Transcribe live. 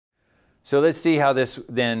So let's see how this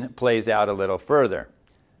then plays out a little further.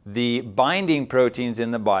 The binding proteins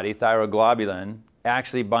in the body, thyroglobulin,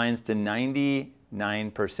 actually binds to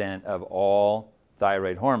 99% of all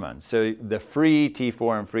thyroid hormones. So the free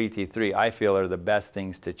T4 and free T3, I feel, are the best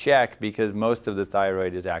things to check because most of the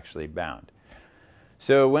thyroid is actually bound.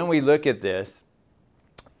 So when we look at this,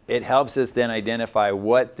 it helps us then identify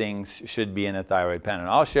what things should be in a thyroid panel. And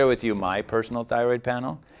I'll share with you my personal thyroid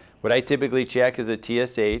panel. What I typically check is a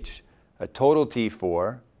TSH, a total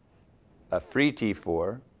T4, a free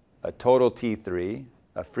T4, a total T3,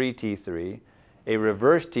 a free T3, a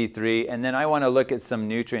reverse T3, and then I want to look at some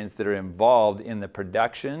nutrients that are involved in the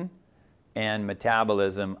production and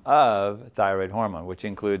metabolism of thyroid hormone, which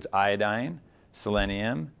includes iodine,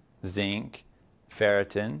 selenium, zinc,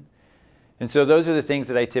 ferritin. And so those are the things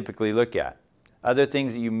that I typically look at. Other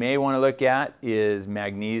things that you may want to look at is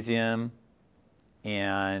magnesium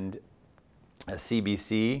and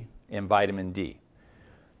CBC and vitamin D.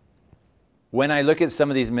 When I look at some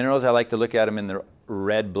of these minerals, I like to look at them in the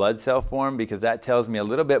red blood cell form because that tells me a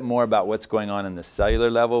little bit more about what's going on in the cellular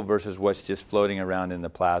level versus what's just floating around in the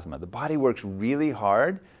plasma. The body works really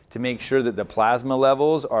hard to make sure that the plasma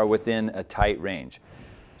levels are within a tight range.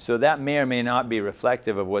 So that may or may not be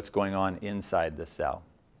reflective of what's going on inside the cell.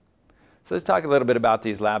 So let's talk a little bit about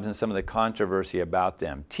these labs and some of the controversy about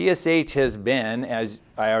them. TSH has been, as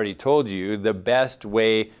I already told you, the best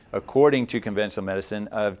way, according to conventional medicine,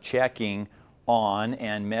 of checking on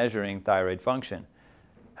and measuring thyroid function.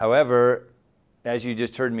 However, as you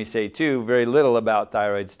just heard me say too, very little about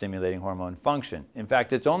thyroid stimulating hormone function. In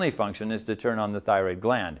fact, its only function is to turn on the thyroid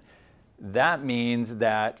gland. That means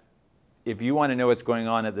that if you want to know what's going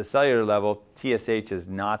on at the cellular level, TSH is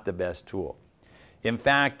not the best tool. In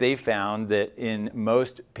fact, they found that in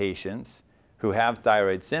most patients who have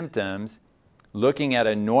thyroid symptoms, looking at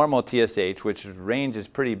a normal TSH, which range is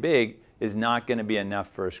pretty big, is not going to be enough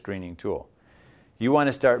for a screening tool. You want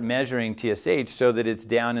to start measuring TSH so that it's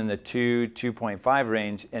down in the 2.5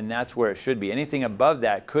 range, and that's where it should be. Anything above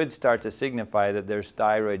that could start to signify that there's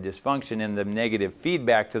thyroid dysfunction, and the negative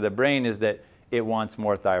feedback to the brain is that it wants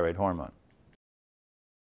more thyroid hormone.